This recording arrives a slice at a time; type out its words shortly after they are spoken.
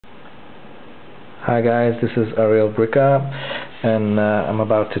Hi guys, this is Aril Brikha, and I'm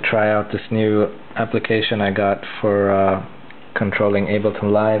about to try out this new application I got for controlling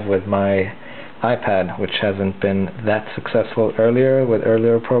Ableton Live with my iPad, which hasn't been that successful earlier with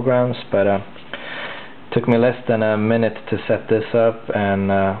earlier programs, but took me less than a minute to set this up,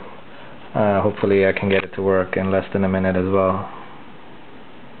 and hopefully I can get it to work in less than a minute as well.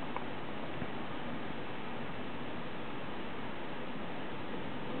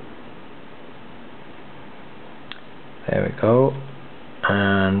 There we go,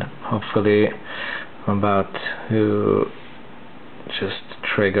 and hopefully I'm about to just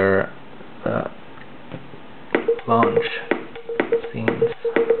trigger the launch scenes.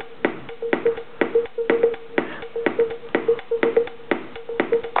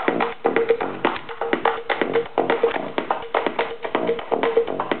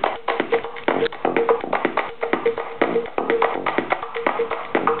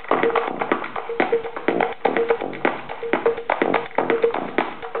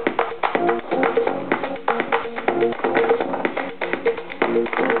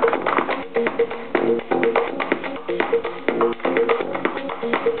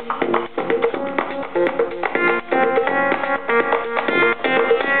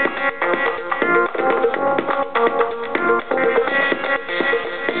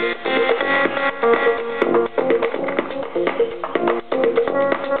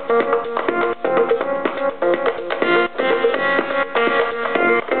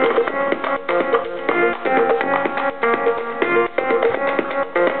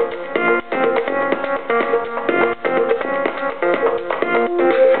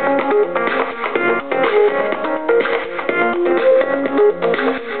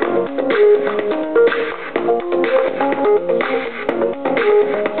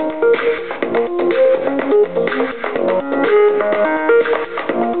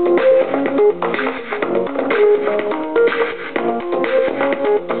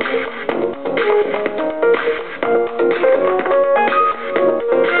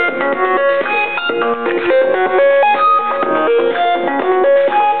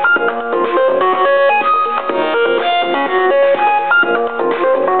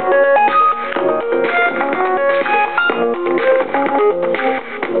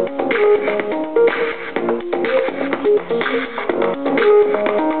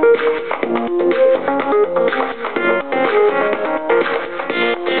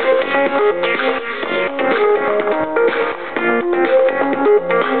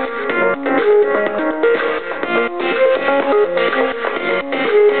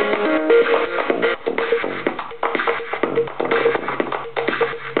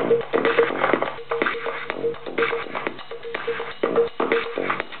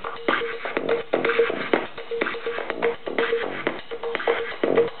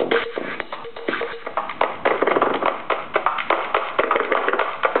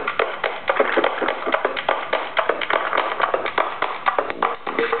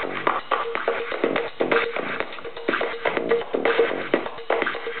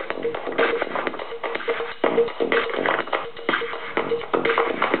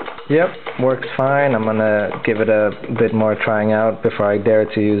 Yep, works fine. I'm gonna give it a bit more trying out before I dare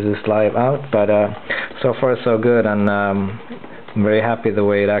to use this live out, but so far so good, and I'm very happy the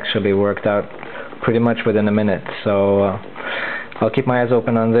way it actually worked out pretty much within a minute. So I'll keep my eyes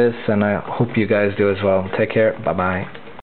open on this, and I hope you guys do as well. Take care, bye bye.